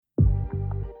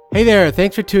Hey there,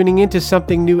 thanks for tuning in to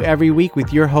Something New every week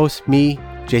with your host, me,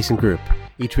 Jason Group.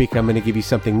 Each week I'm going to give you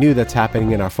something new that's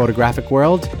happening in our photographic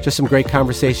world, just some great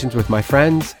conversations with my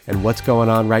friends, and what's going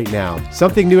on right now.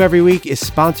 Something New every week is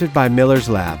sponsored by Miller's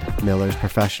Lab. Miller's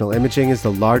Professional Imaging is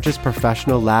the largest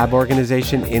professional lab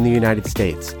organization in the United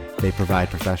States. They provide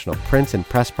professional prints and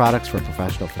press products for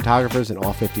professional photographers in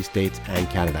all 50 states and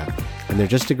Canada. And they're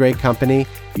just a great company.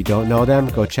 If you don't know them,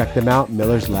 go check them out,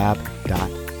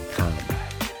 millerslab.com.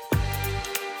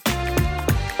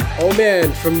 Oh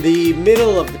man, from the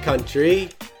middle of the country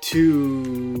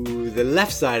to the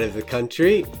left side of the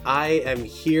country, I am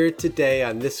here today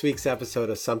on this week's episode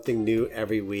of Something New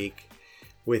Every Week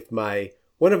with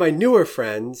one of my newer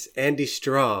friends, Andy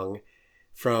Strong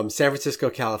from San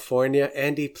Francisco, California.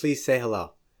 Andy, please say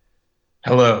hello.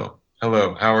 Hello.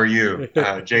 How are you?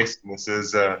 Jason, this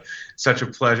is such a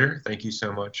pleasure. Thank you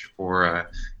so much for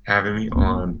having me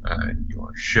on your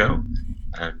show.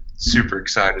 I'm super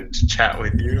excited to chat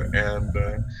with you and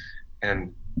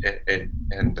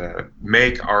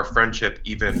make our friendship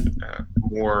even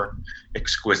more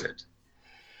exquisite.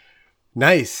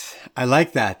 Nice. I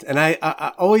like that. And I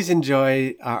always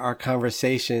enjoy our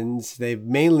conversations. They've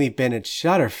mainly been at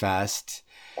Shutterfest.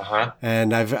 Uh-huh.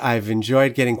 And I've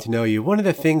enjoyed getting to know you. One of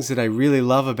the things that I really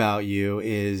love about you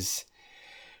is,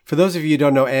 for those of you who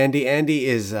don't know Andy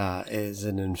is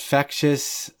an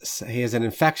infectious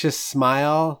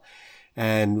smile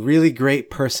and really great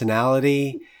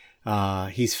personality.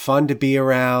 He's fun to be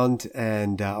around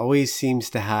and always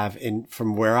seems to have,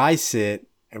 from where I sit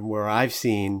and where I've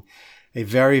seen, a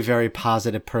very, very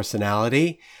positive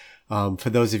personality. For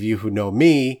those of you who know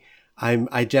me,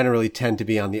 I generally tend to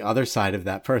be on the other side of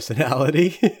that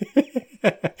personality.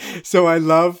 So I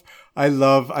love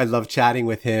chatting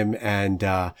with him, and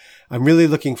I'm really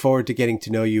looking forward to getting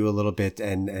to know you a little bit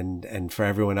and for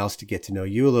everyone else to get to know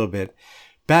you a little bit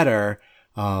better.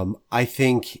 I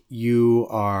think you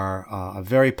are a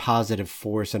very positive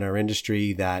force in our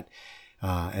industry that,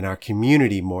 and our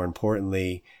community, more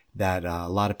importantly, that a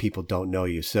lot of people don't know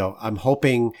you. So I'm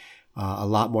hoping a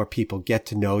lot more people get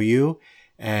to know you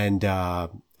and we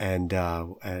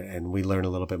learn a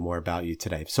little bit more about you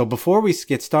today. So before we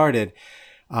get started,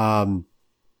 I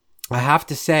have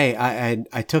to say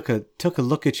I took a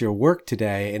look at your work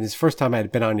today, and it's the first time I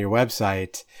had been on your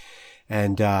website,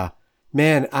 and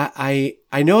man, I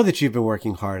know that you've been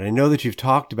working hard. I know that you've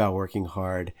talked about working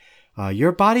hard.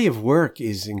 Your body of work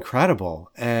is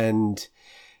incredible, and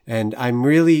I'm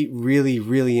really, really,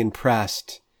 really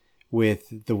impressed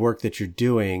with the work that you're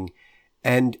doing.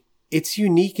 And it's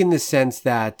unique in the sense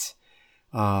that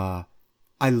I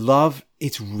love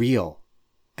it's real.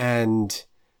 And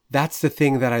that's the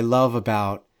thing that I love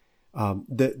about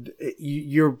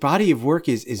your body of work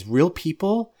is real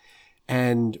people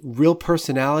and real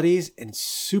personalities, and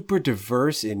super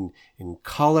diverse in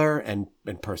color and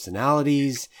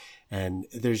personalities. And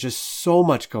there's just so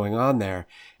much going on there.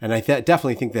 And I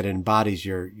definitely think that it embodies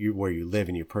where you live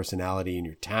and your personality in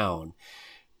your town.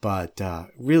 But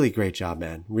really great job,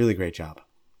 man. Really great job.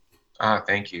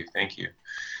 Thank you.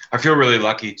 I feel really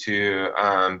lucky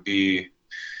to be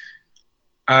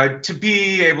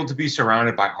able to be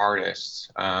surrounded by artists.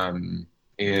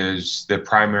 Is the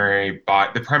primary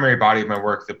body of my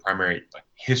work, the primary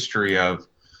history of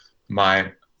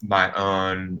my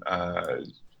own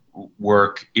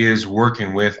work is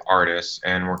working with artists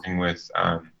and working with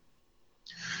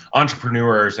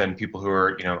entrepreneurs and people who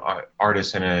are,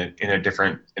 artists in a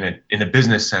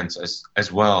business sense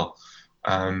as well.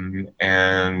 I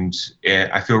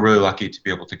feel really lucky to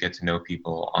be able to get to know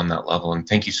people on that level. And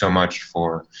thank you so much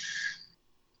for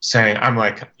saying, I'm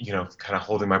kind of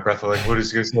holding my breath, like, what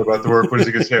is he going to say about the work? What is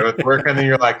he going to say about the work? And then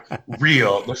you're like,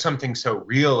 real. There's something so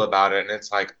real about it. And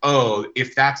it's like, oh,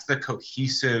 if that's the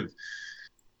cohesive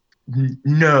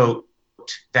note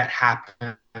that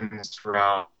happens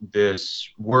throughout this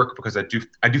work, because I do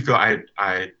feel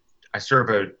I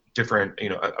serve a different,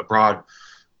 a broad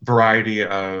variety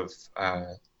of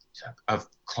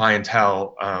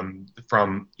clientele,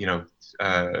 from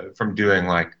doing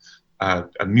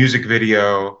a music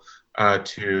video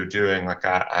to doing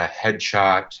a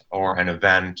headshot or an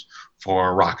event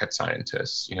for rocket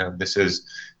scientists.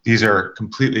 These are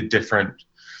completely different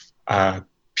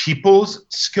people's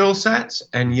skill sets,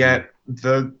 and yet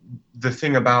the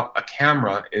thing about a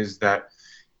camera is that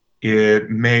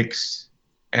it makes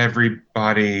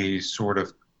everybody sort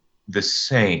of the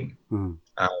same.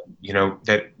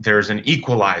 That there's an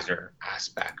equalizer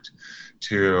aspect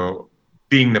to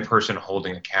being the person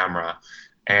holding a camera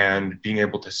and being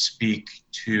able to speak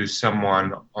to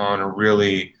someone on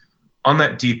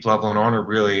that deep level and on a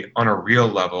real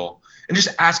level, and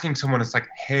just asking someone, it's like,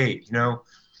 hey,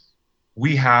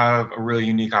 we have a really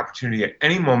unique opportunity at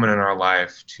any moment in our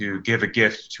life to give a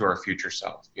gift to our future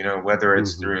self, whether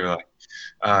it's through like,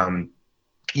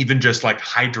 even just like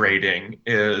hydrating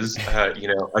is,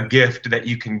 a gift that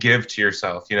you can give to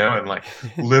yourself, and like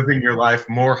living your life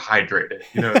more hydrated,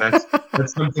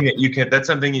 that's something that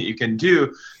you can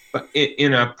do. But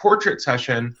in a portrait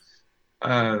session,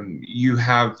 you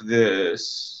have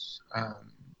this,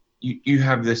 you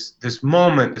have this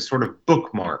moment, this sort of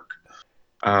bookmark,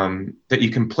 that you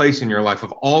can place in your life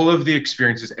of all of the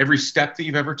experiences, every step that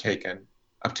you've ever taken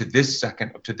up to this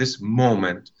second, up to this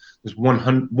moment. There's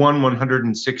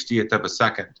 1/160th of a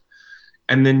second.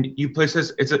 And then you place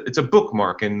this, it's a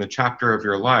bookmark in the chapter of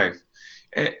your life.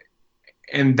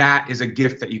 And that is a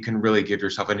gift that you can really give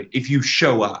yourself. And if you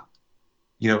show up,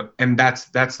 and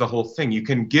that's the whole thing. You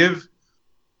can give,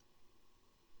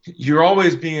 you're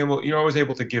always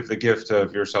able to give the gift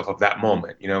of yourself of that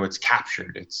moment. It's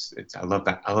captured. It's I love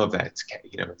that.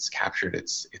 It's captured.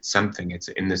 It's something. It's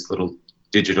in this little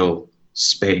digital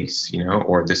space,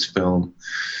 or this film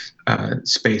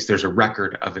space. There's a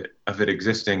record of it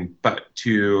existing. But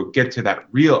to get to that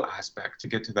real aspect, to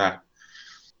get to that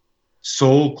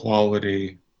soul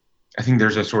quality, I think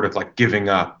there's a sort of like giving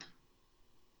up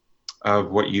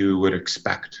of what you would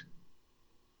expect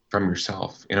from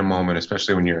yourself in a moment,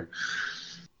 especially when you're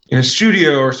in a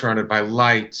studio or surrounded by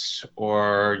lights,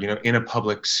 or in a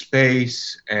public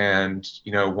space, and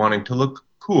wanting to look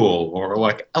cool or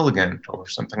like elegant or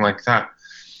something like that.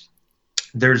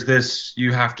 There's this,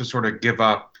 you have to sort of give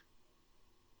up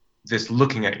this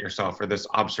looking at yourself, or this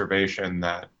observation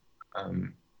that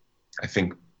I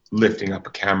think lifting up a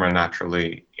camera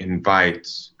naturally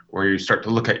invites, where you start to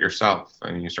look at yourself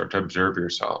and you start to observe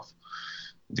yourself.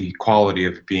 The quality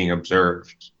of being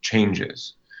observed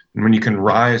changes. And when you can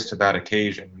rise to that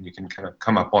occasion, when you can kind of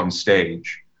come up on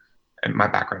stage, and my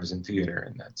background is in theater,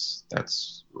 and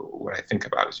that's what I think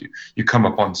about, is you come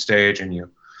up on stage and you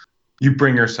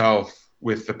bring yourself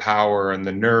with the power and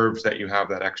the nerves that you have,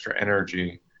 that extra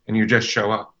energy, and you just show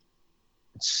up.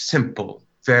 It's simple,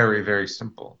 very, very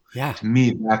simple. Yeah. To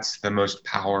me, that's the most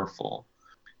powerful.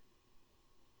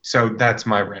 So that's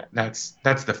my rant. That's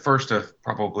the first of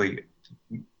probably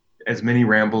as many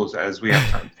rambles as we have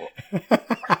time for.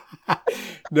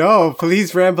 No,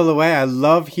 please ramble away. I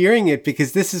love hearing it,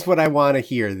 because this is what I want to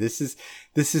hear. This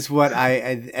is what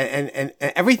and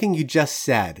everything you just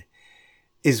said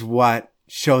is what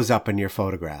shows up in your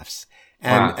photographs.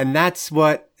 And, Wow. and that's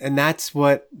what, and I've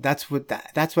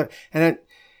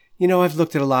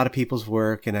looked at a lot of people's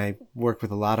work, and I worked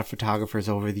with a lot of photographers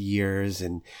over the years,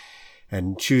 and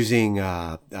choosing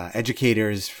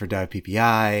educators for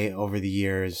WPPI over the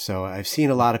years. So I've seen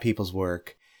a lot of people's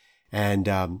work, and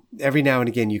every now and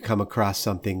again you come across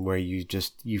something where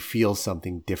you feel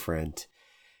something different.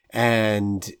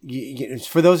 And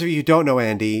for those of you who don't know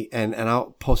Andy, and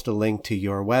I'll post a link to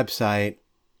your website,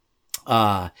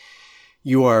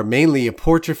 you are mainly a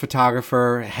portrait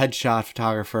photographer, headshot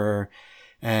photographer,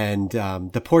 and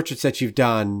the portraits that you've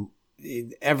done,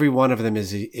 every one of them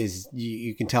is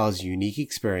you can tell is a unique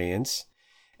experience.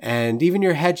 And even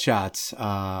your headshots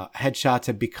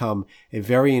have become a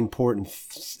very important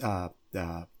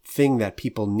thing that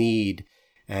people need,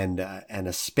 and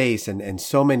a space, and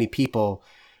so many people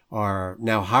are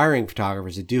now hiring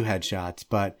photographers to do headshots,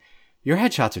 but your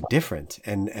headshots are different,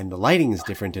 and the lighting is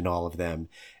different in all of them.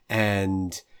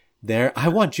 And I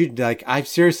want you to, like, I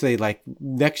seriously, like,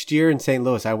 next year in St.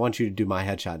 Louis, I want you to do my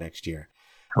headshot next year.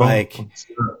 Oh, like,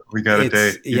 we got a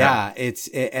date. Yeah. It's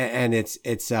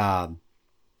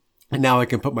and now I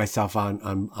can put myself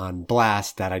on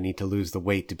blast that I need to lose the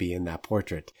weight to be in that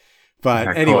portrait. But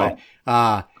Yeah, anyway,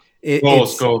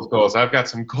 cool. Goals. I've got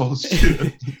some goals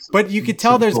too. But you could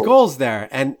tell there's goals there,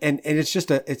 and it's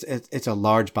just it's a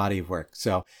large body of work.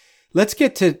 So let's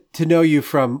get to know you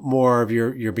from more of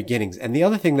your beginnings. And the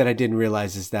other thing that I didn't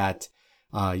realize is that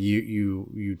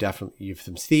you definitely, you've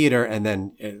some theater, and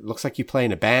then it looks like you play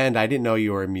in a band. I didn't know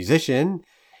you were a musician.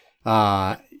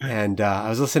 And I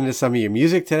was listening to some of your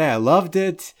music today. I loved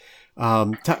it.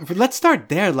 Let's start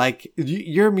there. Like,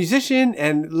 you're a musician,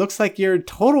 and it looks like you're a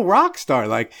total rock star.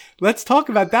 Like, let's talk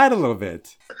about that a little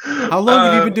bit. How long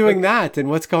have you been doing that, and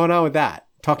what's going on with that?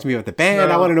 Talk to me about the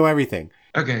band. I want to know everything.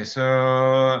 Okay, so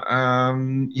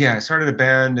I started a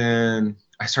band, and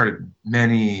I started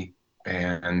many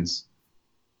bands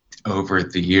over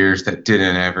the years that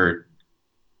didn't ever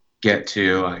get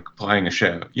to like playing a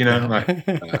show. Like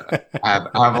I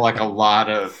have like a lot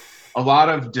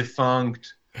of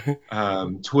defunct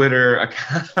Twitter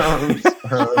accounts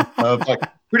of like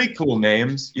pretty cool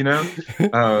names,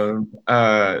 but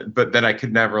that I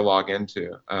could never log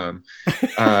into.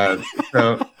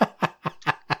 So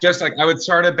just like I would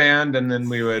start a band and then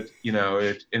we would,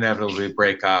 it inevitably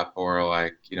break up, or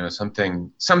like,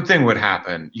 something would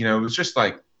happen.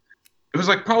 It was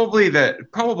like probably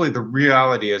the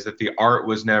reality is that the art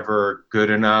was never good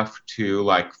enough to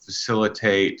like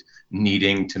facilitate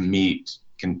needing to meet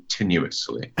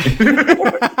continuously.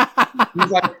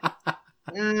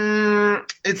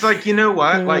 It's like, you know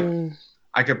what? Like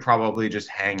I could probably just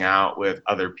hang out with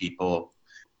other people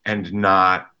and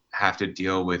not have to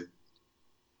deal with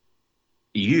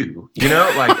that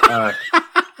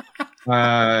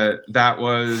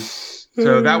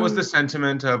was the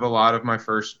sentiment of a lot of my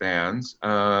first bands.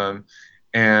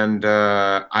 And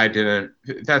I didn't,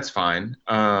 that's fine.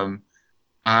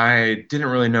 I didn't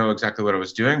really know exactly what I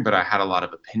was doing, but I had a lot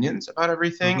of opinions about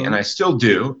everything, and I still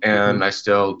do, and I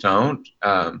still don't.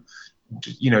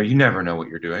 You never know what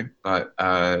you're doing, but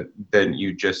then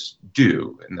you just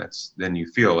do, and then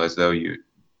you feel as though you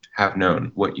have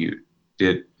known what you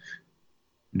did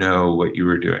know what you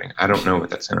were doing. I don't know what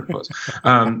that sentence was.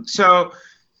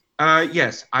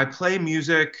 Yes, I play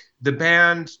music. The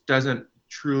band doesn't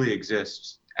truly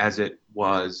exist as it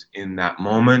was in that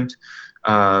moment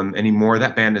anymore.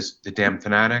 That band is the Damn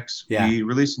Fanatics. Yeah. We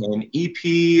released an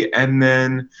EP, and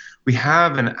then we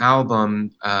have an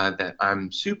album that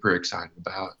I'm super excited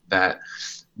about. It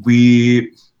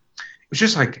was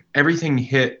just like everything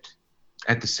hit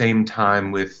at the same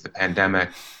time with the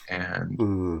pandemic, and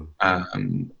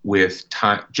with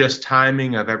just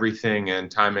timing of everything, and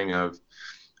timing of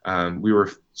we were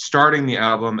starting the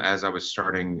album as I was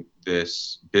starting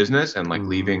this business and like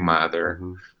leaving my other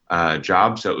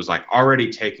job. So it was like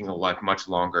already taking a much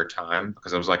longer time,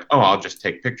 because I was like, oh, I'll just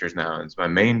take pictures now. And it's my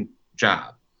main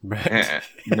job. Right.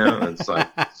 It's like,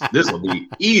 this will be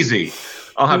easy.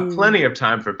 I'll have plenty of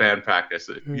time for band practice,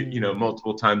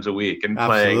 multiple times a week, and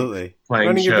playing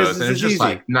running shows. And it's just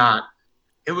easy.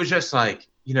 It was just like,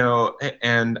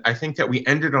 and I think that we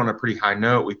ended on a pretty high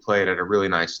note. We played at a really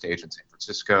nice stage in San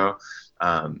Francisco.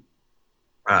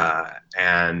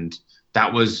 And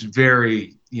that was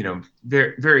very,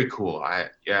 very, very cool.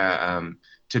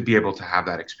 To be able to have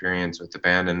that experience with the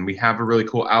band. And we have a really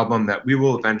cool album that we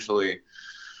will eventually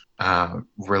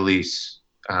release.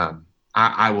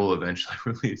 I will eventually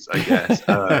release, I guess.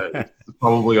 It's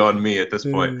probably on me at this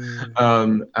point.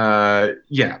 But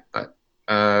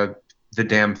the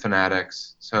Damn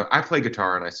Fanatics. So I play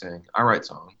guitar and I sing. I write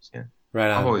songs. Yeah. Right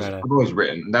on. I've always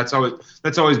written. That's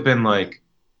always been like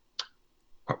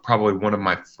probably one of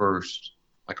my first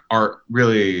like art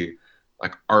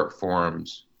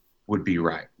forms would be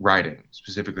writing,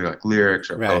 specifically like lyrics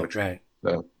or poetry. Right.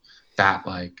 So that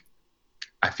like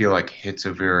I feel like hits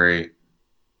a very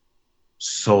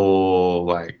soul,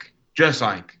 like just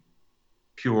like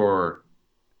pure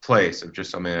place of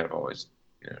just something that I've always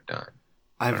done.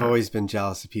 I've always been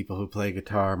jealous of people who play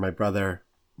guitar. My brother,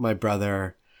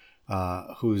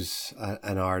 who's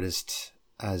an artist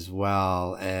as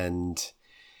well, and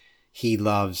he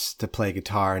loves to play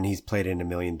guitar, and he's played in a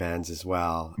million bands as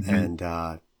well, and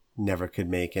never could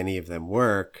make any of them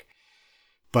work.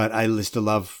 But I used to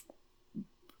love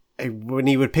when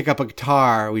he would pick up a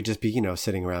guitar. We'd just be,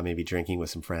 sitting around, maybe drinking with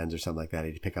some friends or something like that.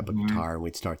 He'd pick up a guitar and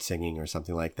we'd start singing or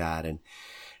something like that. And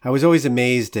I was always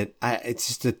amazed at it's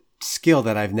just a skill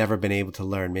that I've never been able to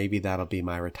learn. Maybe that'll be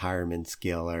my retirement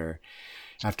skill, or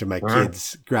after my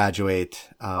kids graduate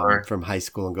from high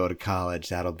school and go to college,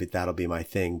 that'll be my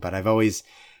thing. But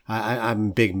I'm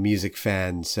a big music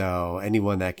fan, so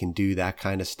anyone that can do that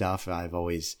kind of stuff, I've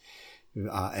always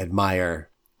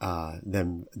admire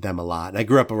them a lot. And I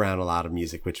grew up around a lot of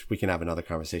music, which we can have another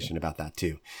conversation about that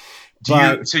too.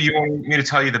 So you want me to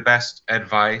tell you the best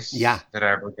advice that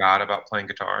I ever got about playing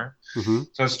guitar? So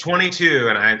I was 22,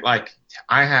 and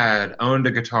I had owned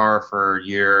a guitar for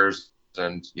years,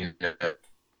 and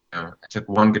I took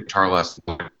one guitar lesson.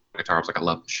 Guitar, I was like, I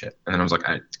love this shit, and then I was like,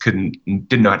 I didn't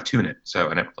know how to tune it, so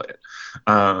I never played it.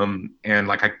 And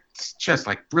like I just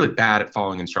like really bad at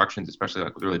following instructions, especially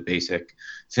like with really basic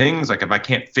things. Like if I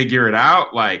can't figure it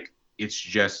out, like it's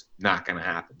just not gonna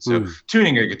happen. So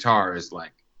tuning a guitar is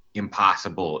like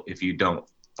impossible if you don't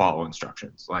follow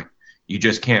instructions. Like you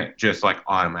just can't just like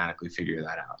automatically figure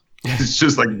that out. It's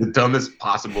just like the dumbest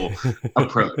possible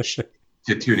approach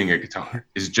to tuning a guitar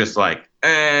is just like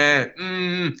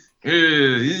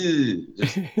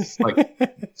just like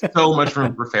so much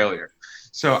room for failure.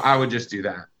 So I would just do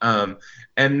that.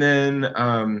 And then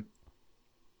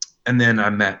I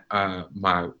met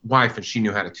my wife, and she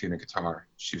knew how to tune a guitar.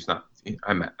 She was not.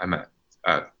 I met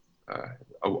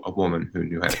a woman who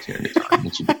knew how to tune a guitar,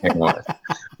 and she became a wife.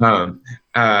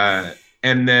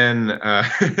 And then,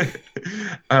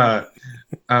 but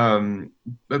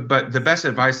the best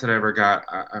advice that I ever got,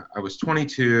 I was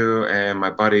 22 and my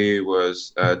buddy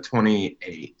was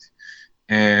 28,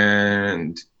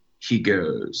 and he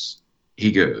goes,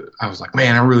 I was like,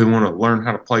 man, I really want to learn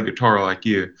how to play guitar like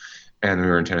you. And we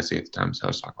were in Tennessee at the time, so I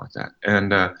was talking like that.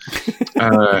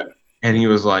 And he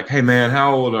was like, hey man,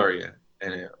 how old are you?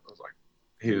 And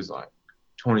he was like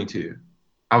 22.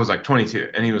 I was like 22.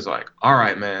 And he was like, all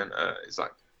right, man. He's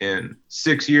like, in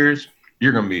 6 years,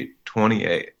 you're going to be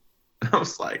 28. And I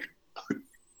was like,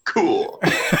 cool.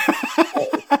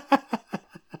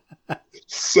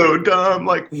 So dumb.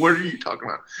 Like, what are you talking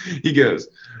about? He goes,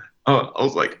 I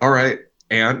was like, all right.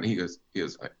 And he was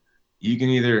like, you can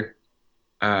either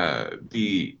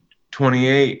be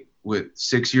 28 with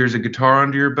 6 years of guitar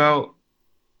under your belt,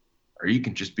 or you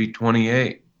can just be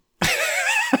 28.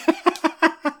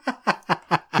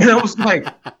 And I was like,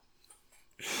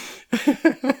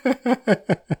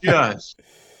 just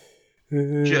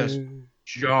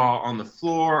jaw on the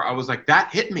floor. I was like,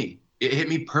 that hit me. It hit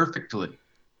me perfectly,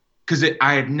 because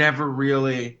I had never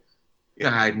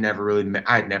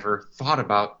thought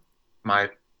about my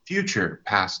future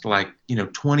past 20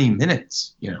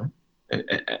 minutes.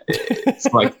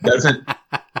 It's like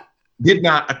did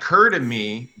not occur to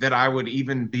me that I would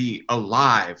even be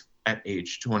alive at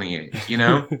age 28.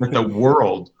 That the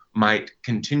world might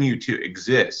continue to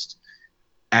exist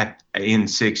in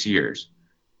 6 years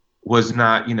was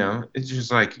not. It's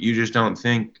just like, you just don't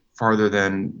think farther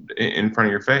than in front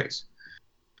of your face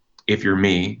if you're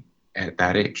me at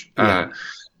that age. Yeah.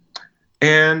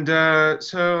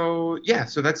 So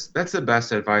that's the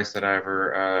best advice that I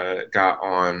ever got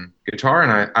on guitar.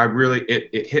 And I really,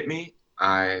 it hit me.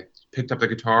 I picked up the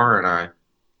guitar, and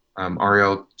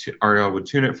Ariel would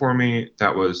tune it for me.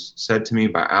 That was said to me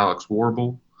by Alex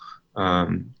Warble,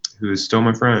 who is still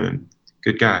my friend and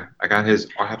good guy. I have his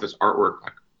artwork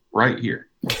right here.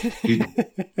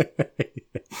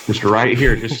 Just right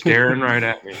here, just staring right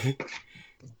at me.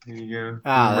 Here you go.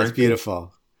 Ah, that's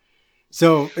beautiful.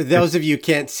 So those of you who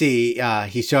can't see,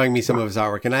 he's showing me some of his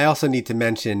artwork. And I also need to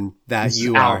mention that this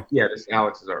is Alex's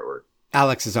artwork.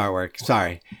 Alex's artwork.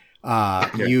 Sorry.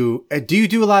 Do you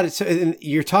do a lot of,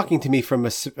 you're talking to me from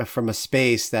a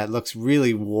space that looks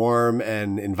really warm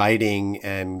and inviting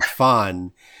and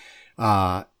fun.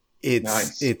 It's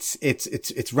nice. It's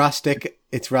rustic.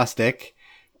 It's rustic,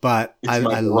 but I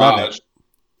love it.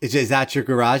 Is that your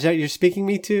garage that you're speaking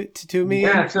to me?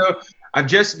 Yeah. So I've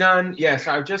just done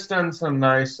some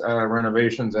nice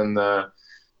renovations in the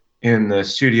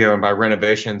studio. And by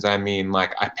renovations, I mean,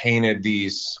 I painted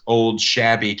these old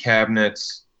shabby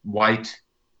cabinets white,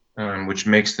 which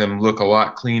makes them look a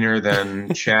lot cleaner than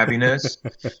shabbiness.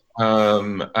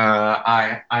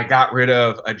 I got rid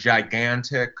of a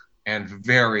gigantic and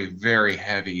very, very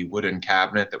heavy wooden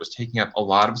cabinet that was taking up a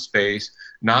lot of space,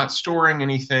 not storing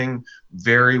anything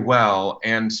very well,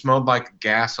 and smelled like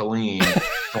gasoline.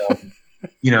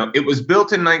 It was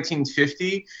built in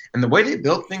 1950, and the way they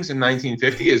built things in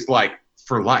 1950 is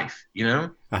for life.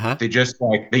 Uh-huh. They just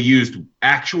they used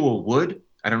actual wood.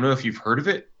 I don't know if you've heard of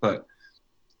it, but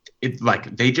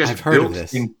they just I've heard of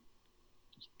this.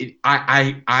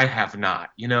 I have not.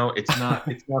 It's not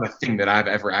a thing that I've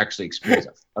ever actually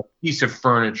experienced. A piece of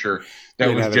furniture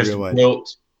that was just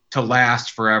built to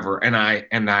last forever, and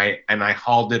I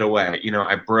hauled it away.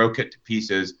 I broke it to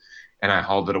pieces, and I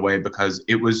hauled it away because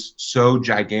it was so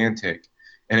gigantic,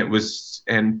 and it's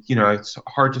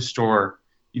hard to store.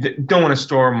 You don't want to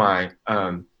store my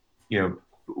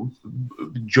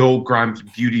Joel Grimes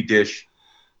beauty dish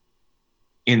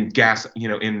in gas,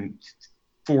 in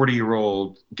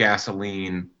 40-year-old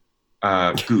gasoline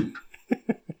goop.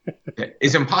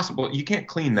 It's impossible. You can't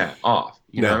clean that off,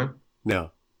 you know?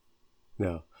 No.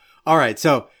 All right.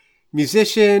 So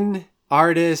musician,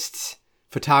 artist,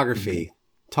 photography. Mm-hmm.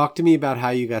 Talk to me about how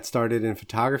you got started in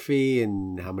photography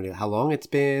and how long it's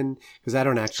been, because I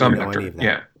don't actually know any of that.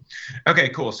 Yeah. Okay,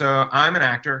 cool. So I'm an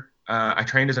actor. I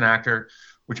trained as an actor,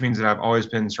 which means that I've always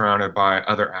been surrounded by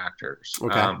other actors.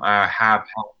 Okay.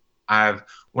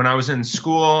 When I was in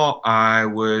school, I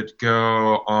would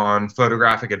go on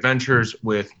photographic adventures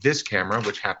with this camera,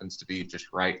 which happens to be just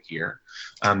right here.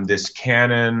 This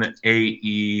Canon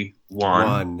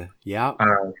AE-1. Yeah.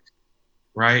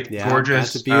 Right. Yeah,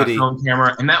 gorgeous that's a beauty. Film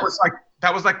camera. And that was like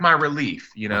my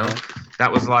relief, That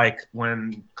was like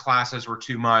when classes were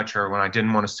too much or when I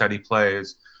didn't want to study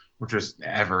plays. which was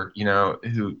ever,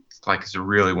 who like is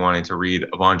really wanting to read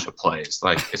a bunch of plays.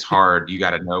 Like it's hard. You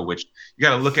got to know you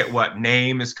got to look at what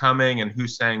name is coming and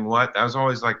who's saying what. That was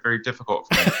always like very difficult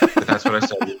for me, but that's what I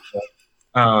studied.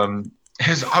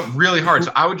 It's really hard.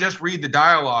 So I would just read the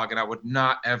dialogue and I would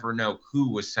not ever know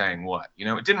who was saying what.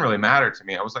 It didn't really matter to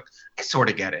me. I was like, I sort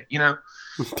of get it,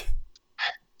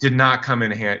 Did not come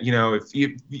in hand. If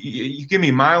you give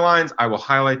me my lines, I will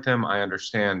highlight them. I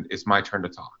understand it's my turn to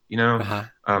talk. I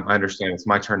understand it's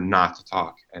my turn not to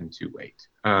talk and to wait.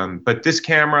 But this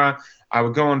camera, I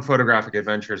would go on photographic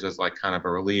adventures as like kind of a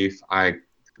relief.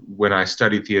 When I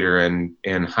studied theater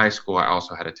in high school, I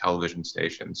also had a television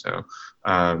station. So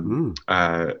at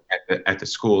the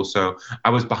school, so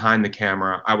I was behind the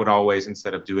camera. I would always,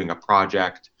 instead of doing a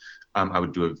project, I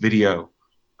would do a video.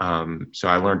 So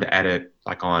I learned to edit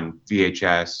like on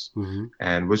VHS,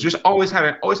 and was just always had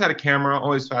a camera,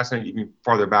 always fascinated even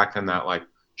farther back than that, like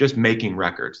just making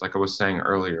records, like I was saying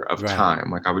earlier, of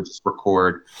time. Like I would just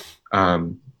record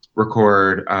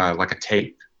like a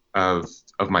tape of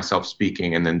myself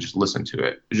speaking and then just listen to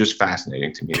it. It's just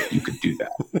fascinating to me that you could do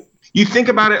that. You think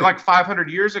about it, like 500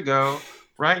 years ago,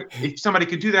 right? If somebody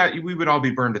could do that, we would all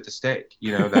be burned at the stake.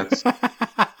 That's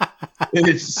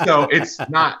it's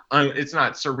not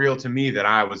surreal to me that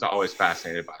I was always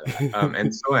fascinated by that,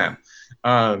 and so am.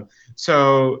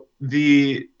 So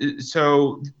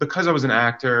because I was an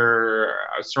actor,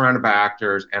 I was surrounded by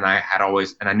actors, and I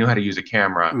knew how to use a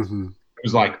camera. It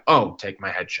was like, oh, take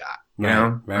my headshot,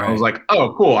 Right. I was like,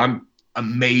 oh, cool, I'm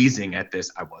amazing at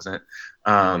this. I wasn't,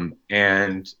 so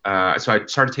I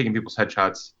started taking people's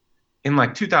headshots in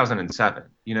like 2007.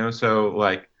 So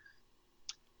like.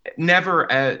 Never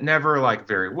like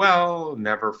very well,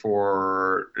 never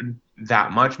for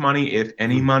that much money, if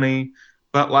any money,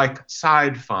 but like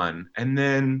side fun. And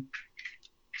then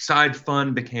side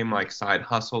fun became like side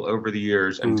hustle over the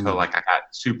years until like I got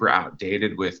super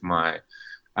outdated with my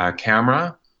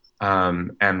camera,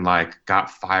 and like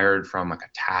got fired from like a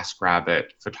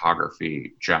TaskRabbit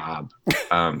photography job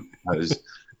because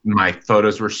my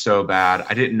photos were so bad.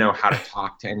 I didn't know how to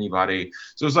talk to anybody.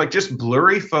 So it was like just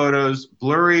blurry photos,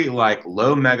 like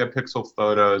low megapixel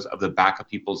photos of the back of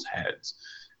people's heads.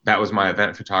 That was my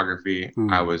event photography.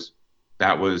 That was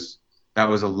a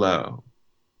low.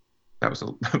 That was a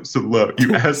low.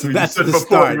 You asked me. That's you said the before,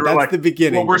 start. You were That's like, the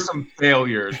beginning. What were some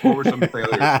failures? So I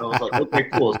was like, okay,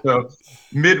 cool. So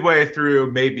midway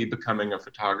through maybe becoming a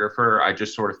photographer, I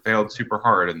just sort of failed super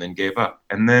hard and then gave up.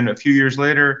 And then a few years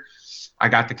later, I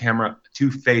got the camera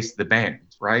to face the band,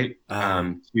 right?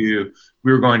 We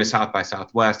were going to South by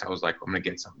Southwest. I was like, I'm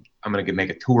gonna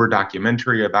make a tour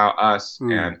documentary about us,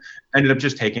 and ended up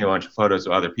just taking a bunch of photos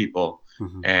of other people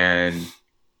and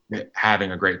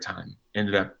having a great time.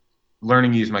 Ended up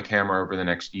learning to use my camera over the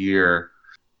next year.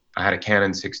 I had a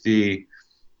Canon 6D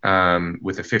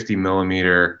with a 50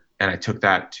 millimeter, and I took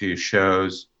that to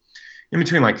shows in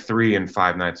between like 3 and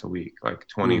 5 nights a week, like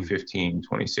 2015,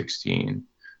 2016.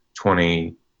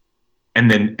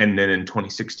 And then in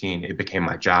 2016 it became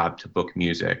my job to book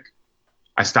music.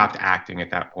 I stopped acting at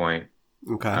that point,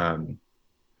 because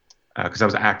I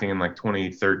was acting in like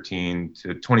 2013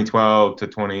 to 2012 to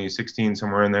 2016,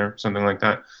 somewhere in there, something like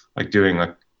that, like doing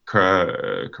like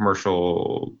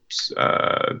commercial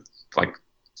like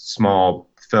small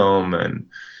film and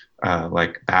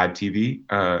like bad TV,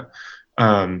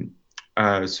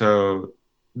 so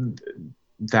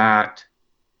that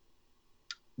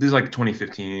this is like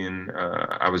 2015.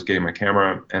 I was getting my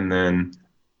camera, and then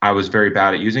I was very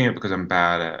bad at using it because I'm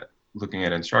bad at looking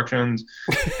at instructions.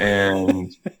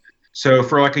 And so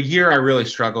for like a year, I really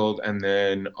struggled. And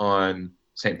then on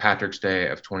St. Patrick's Day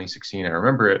of 2016, I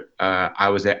remember it.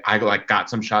 I got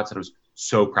some shots that I was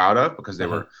so proud of because they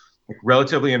were like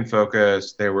relatively in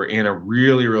focus. They were in a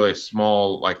really, really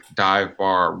small like dive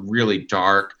bar, really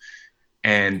dark,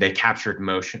 and they captured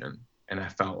motion. And I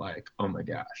felt like, oh my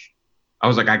gosh. I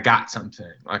was like, I got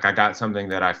something. Like I got something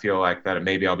that I feel like that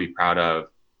maybe I'll be proud of,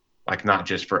 like not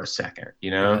just for a second,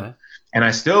 And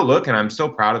I still look, and I'm still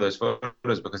proud of those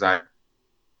photos because I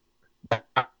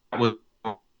was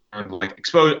like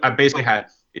exposed. I basically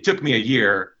it took me a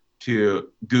year to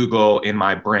Google in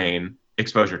my brain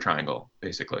exposure triangle,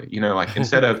 basically, like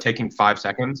instead of taking 5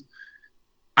 seconds,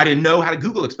 I didn't know how to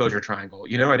Google exposure triangle.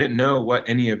 I didn't know what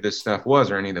any of this stuff was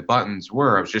or any of the buttons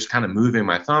were. I was just kind of moving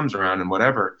my thumbs around and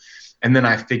whatever. And then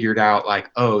I figured out like,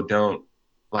 oh, don't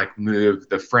like move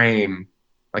the frame,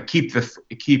 like keep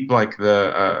like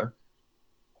the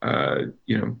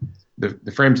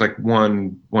the frame's like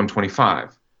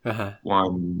 125,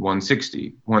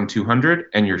 160, 200,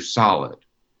 and you're solid.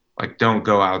 Like don't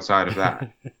go outside of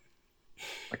that.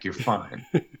 Like you're fine.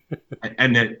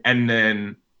 And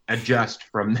then adjust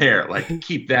from there. Like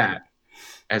keep that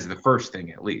as the first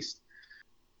thing at least.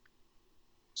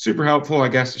 Super helpful, I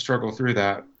guess, to struggle through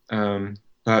that.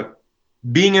 But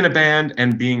being in a band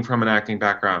and being from an acting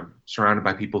background, surrounded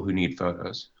by people who need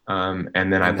photos. And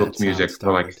then I booked music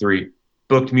for like three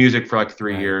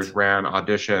Right. years, ran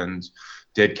auditions,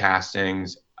 did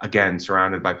castings, again,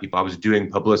 surrounded by people. I was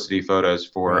doing publicity photos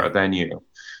for a Right. venue.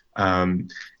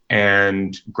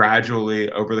 And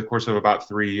gradually, over the course of about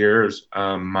 3 years,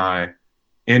 my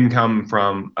income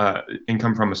from a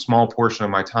small portion of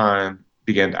my time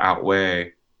began to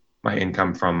outweigh my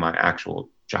income from my actual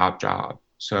job.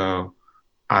 So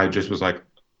I just was like,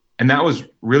 and that was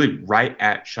really right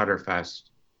at Shutterfest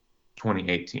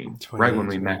 2018, right when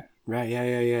we 28, met. right.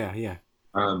 Yeah.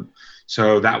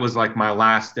 So that was like my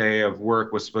last day of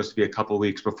work was supposed to be a couple of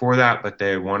weeks before that, but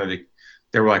they were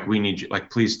like, we need you, like,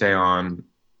 please stay on,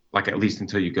 like, at least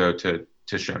until you go to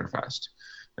Shutterfest.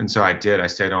 And so I did. I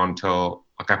stayed on until,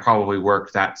 like, I probably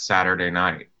worked that Saturday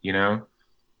night, like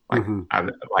Mm-hmm. I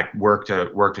like worked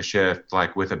a shift,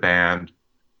 like with a band,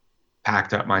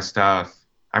 packed up my stuff.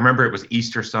 I remember it was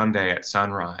Easter Sunday at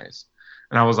sunrise.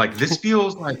 And I was like, this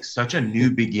feels like such a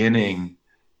new beginning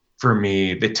for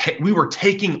me. We were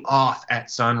taking off at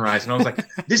sunrise. And I was like,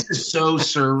 this is so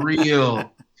surreal.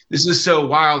 This is so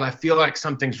wild. I feel like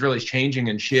something's really changing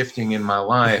and shifting in my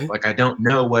life. Like, I don't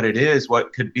know what it is,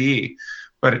 what could be.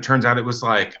 But it turns out it was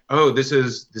like, oh, this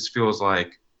feels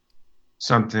like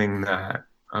something that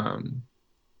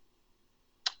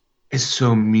is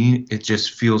so it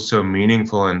just feels so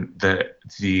meaningful. And the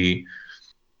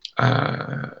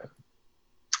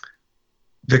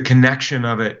connection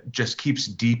of it just keeps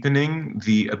deepening.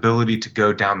 The ability to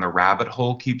go down the rabbit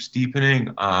hole keeps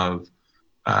deepening of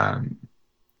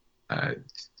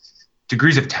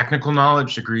degrees of technical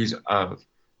knowledge, degrees of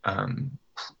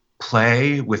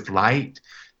play with light,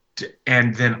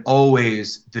 and then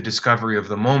always the discovery of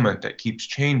the moment that keeps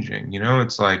changing.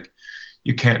 It's like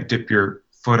you can't dip your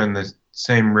foot in the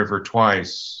same river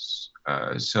twice.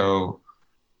 So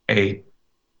a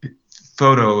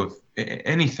photo of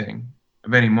anything,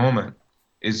 of any moment,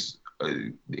 is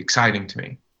exciting to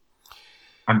me.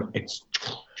 It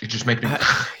just makes me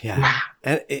Yeah. wow.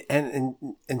 And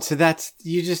so that's,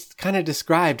 you just kind of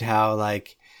described how,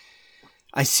 like,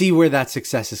 I see where that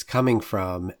success is coming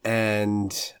from.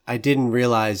 And I didn't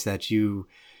realize that you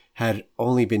had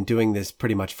only been doing this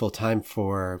pretty much full time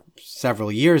for several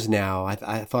years now. I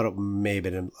thought it may have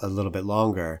been a little bit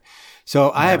longer. So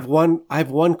Yeah. I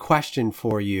have one question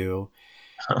for you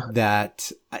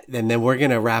that, and then we're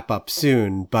going to wrap up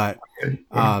soon, but,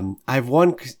 I have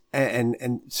one,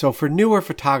 and so for newer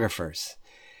photographers,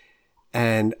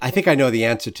 and I think I know the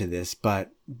answer to this,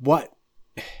 but what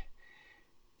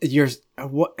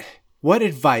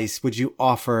advice would you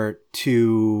offer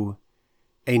to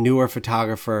a newer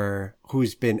photographer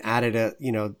who's been at it,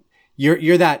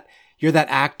 you're that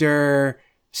actor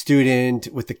student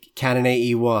with the Canon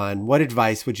AE1. What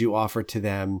advice would you offer to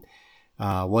them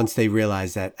once they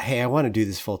realize that, hey, I want to do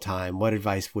this full time? What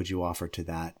advice would you offer to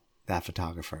that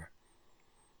photographer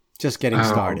just getting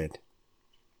started?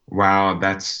 Wow,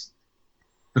 that's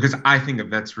because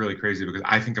that's really crazy, because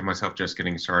I think of myself just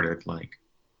getting started, like.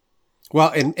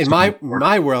 Well, in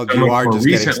my world, you are just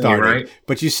getting started, right?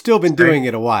 But you've still been doing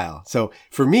it a while. So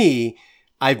for me,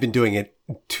 I've been doing it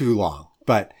too long.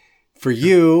 But for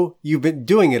you, you've been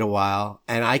doing it a while,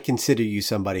 and I consider you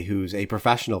somebody who's a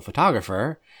professional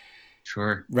photographer.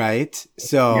 Sure. Right?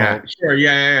 So yeah, sure.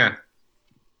 Yeah.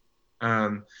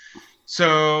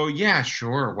 So yeah,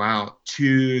 sure. Wow.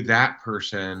 To that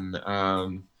person,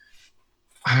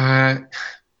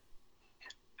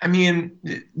 I mean,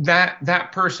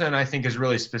 that person, I think, is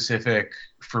really specific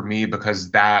for me,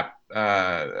 because that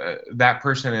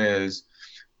person is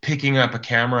picking up a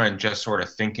camera and just sort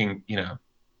of thinking,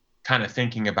 kind of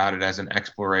thinking about it as an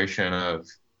exploration of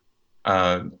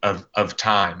time,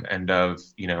 and of,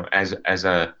 as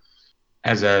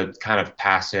a kind of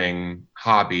passing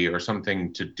hobby or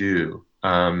something to do.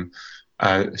 I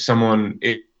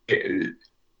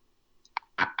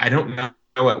don't know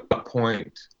at what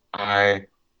point there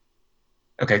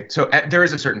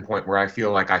is a certain point where I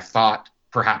feel like I thought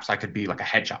perhaps I could be like a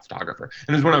headshot photographer.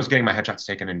 And it was when I was getting my headshots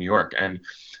taken in New York, and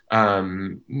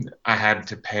I had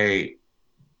to pay.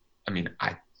 I mean,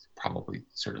 I probably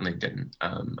certainly didn't.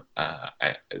 But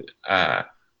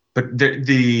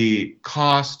the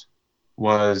cost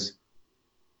was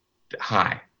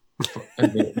high.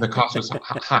 The cost was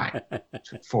high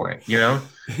for it, I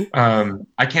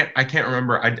can't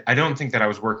remember. I don't think that I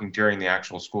was working during the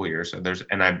actual school year. So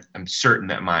I'm certain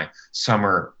that my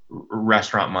summer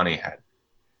restaurant money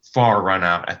far run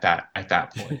out at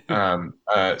that point. Uh,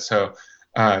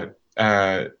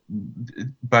 uh,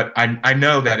 but I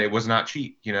know that it was not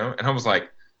cheap, you know, and I was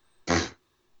like,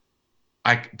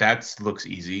 that looks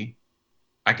easy.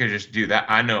 I could just do that.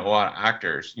 I know a lot of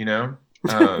actors, you know,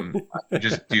 I could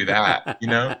just do that, you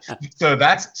know. So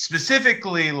that's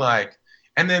specifically like,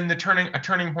 and then a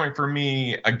turning point for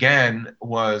me again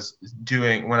was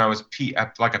doing when I was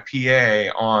like a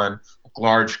PA on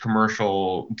large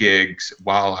commercial gigs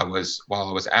while I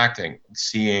was acting,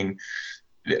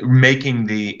 making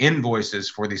the invoices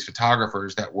for these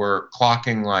photographers that were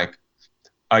clocking like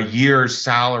a year's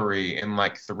salary in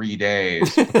like 3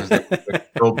 days because they were a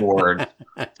billboard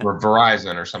for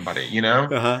Verizon or somebody, you know?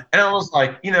 Uh-huh. And I was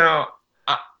like, you know,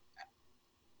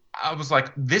 I was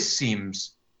like, this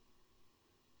seems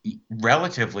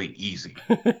relatively easy,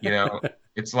 you know?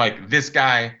 It's like this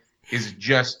guy is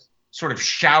just sort of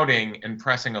shouting and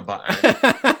pressing a button.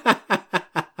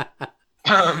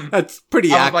 That's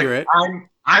pretty accurate. Like,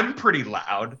 I'm pretty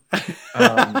loud.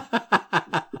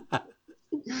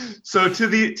 So to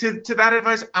that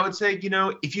advice, I would say, you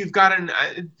know, if you've got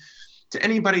to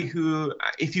anybody who,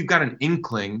 if you've got an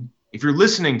inkling, if you're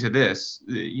listening to this,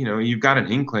 you know, you've got an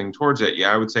inkling towards it.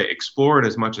 Yeah, I would say explore it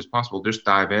as much as possible. Just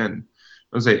dive in.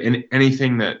 I would say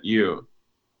anything that you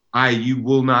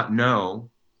will not know,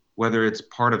 whether it's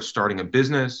part of starting a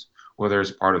business, whether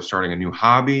it's part of starting a new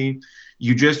hobby.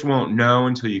 You just won't know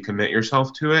until you commit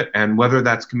yourself to it. And whether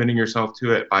that's committing yourself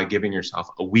to it by giving yourself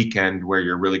a weekend where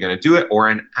you're really going to do it, or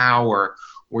an hour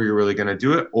where you're really going to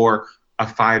do it, or a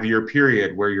 5-year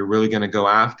period where you're really going to go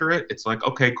after it. It's like,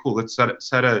 okay, cool. Let's set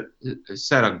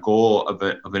a goal of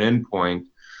an endpoint.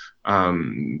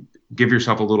 Give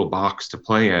yourself a little box to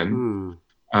play in,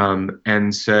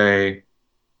 and say,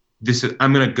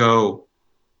 I'm going to go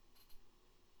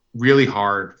really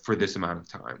hard for this amount of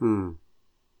time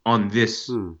on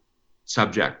this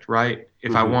subject, right?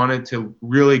 If I wanted to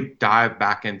really dive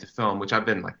back into film, which I've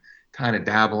been like kind of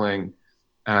dabbling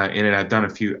in it, I've done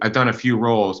a few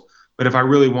roles, but if I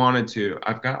really wanted to,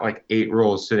 I've got like 8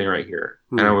 roles sitting right here,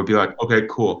 and I would be like, okay,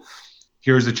 cool.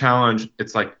 Here's the challenge.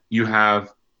 It's like you have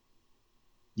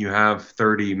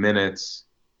 30 minutes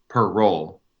per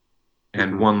role,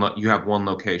 and you have one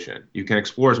location. You can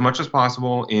explore as much as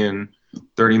possible in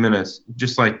 30 minutes,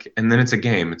 just like, and then it's a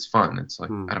game. It's fun. It's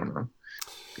like, I don't know,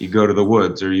 you go to the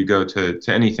woods or you go to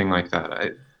anything like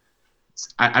that.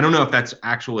 I don't know if that's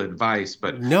actual advice,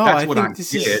 but no, that's what I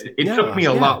did. It took me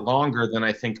a lot longer than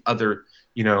I think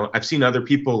I've seen other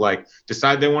people like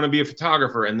decide they want to be a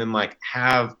photographer and then like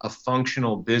have a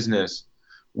functional business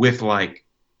with like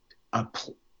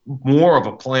more of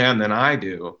a plan than I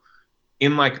do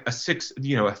in like a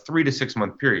 3 to 6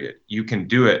 month period. You can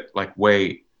do it like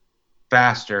way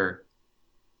faster.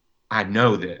 I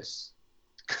know this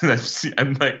because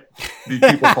I'm like, these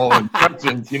people follow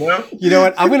instructions, you know? You know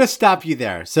what? I'm going to stop you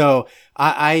there. So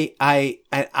I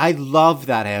love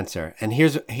that answer. And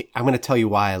I'm going to tell you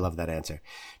why I love that answer,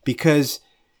 because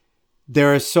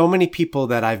there are so many people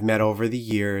that I've met over the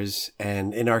years,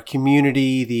 and in our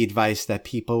community, the advice that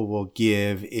people will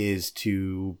give is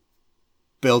to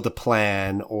build a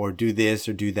plan or do this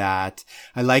or do that.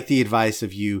 I like the advice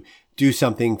of you do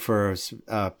something for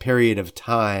a period of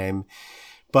time.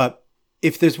 But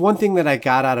if there's one thing that I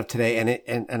got out of today,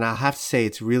 and I'll have to say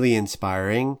it's really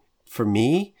inspiring for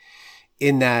me,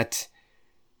 in that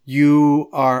you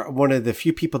are one of the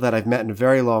few people that I've met in a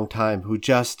very long time who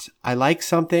I like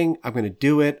something, I'm going to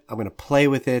do it, I'm going to play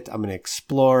with it, I'm going to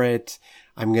explore it,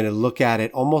 I'm going to look at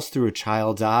it almost through a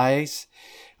child's eyes.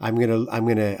 I'm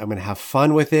going to have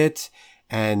fun with it.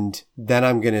 And then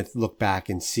I'm going to look back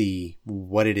and see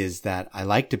what it is that I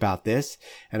liked about this.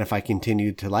 And if I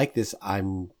continue to like this,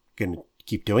 I'm going to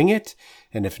keep doing it.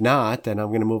 And if not, then I'm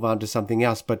going to move on to something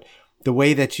else. But the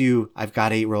way that I've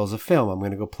got 8 rolls of film, I'm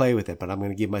going to go play with it, but I'm going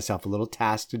to give myself a little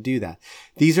task to do that.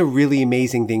 These are really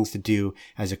amazing things to do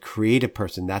as a creative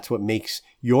person. That's what makes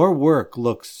your work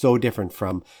look so different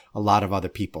from a lot of other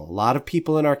people. A lot of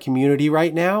people in our community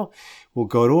right now will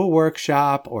go to a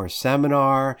workshop or a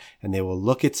seminar and they will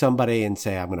look at somebody and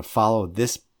say, I'm going to follow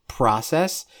this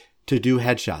process to do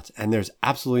headshots. And there's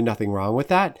absolutely nothing wrong with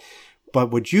that. But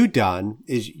what you've done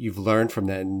is you've learned from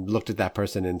that and looked at that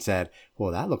person and said,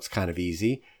 well, that looks kind of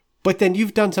easy. But then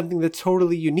you've done something that's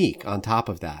totally unique on top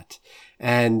of that.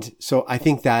 And so I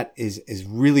think that is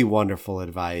really wonderful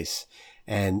advice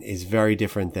and is very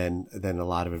different than a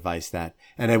lot of advice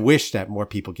and I wish that more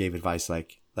people gave advice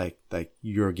like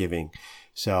you're giving.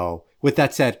 So with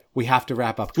that said, we have to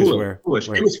wrap up because foolish.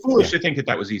 It was foolish to think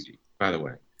that was easy, by the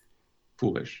way.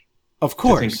 Foolish. Of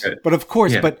course,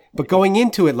 Yeah. but going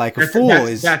into it like a fool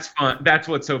that's fun. That's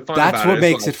what's so fun. That's about what it.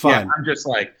 makes Like, it fun. Yeah, I'm just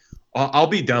like, I'll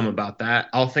be dumb about that.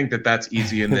 I'll think that that's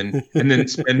easy, and then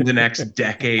spend the next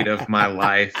decade of my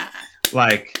life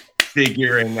like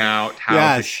figuring out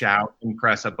how to shout and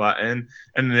press a button.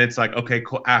 And then it's like, okay,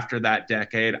 cool. After that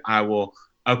decade, I will.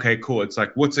 Okay, cool. It's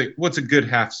like, what's a good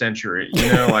half century?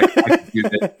 You know, like I could do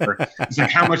this. It's like,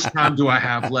 how much time do I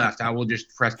have left? I will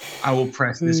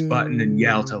press this button and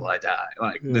yell till I die.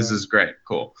 Like, this is great.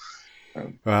 Cool.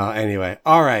 Well, anyway,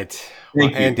 all right.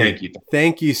 Andy,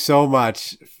 thank you so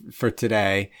much for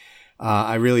today.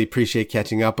 I really appreciate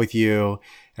catching up with you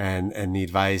and the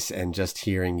advice, and just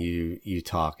hearing you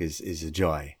talk is a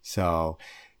joy. So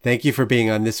thank you for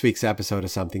being on this week's episode of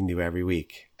Something New Every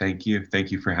Week. Thank you.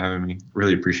 Thank you for having me.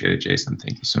 Really appreciate it, Jason.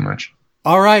 Thank you so much.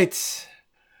 All right.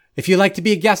 If you'd like to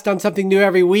be a guest on Something New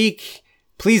Every Week,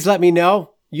 please let me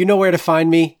know. You know where to find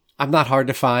me. I'm not hard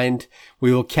to find.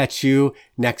 We will catch you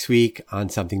next week on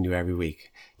Something New Every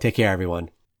Week. Take care, everyone.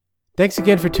 Thanks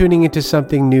again for tuning into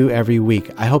Something New Every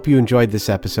Week. I hope you enjoyed this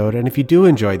episode. And if you do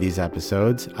enjoy these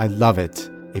episodes, I'd love it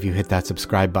if you hit that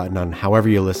subscribe button on however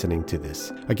you're listening to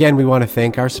this. Again, we want to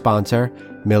thank our sponsor,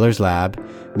 Miller's Lab,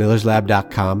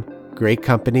 millerslab.com. Great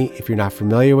company. If you're not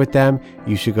familiar with them,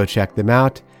 you should go check them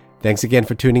out. Thanks again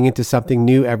for tuning into Something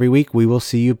New Every Week. We will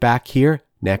see you back here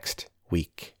next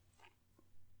week.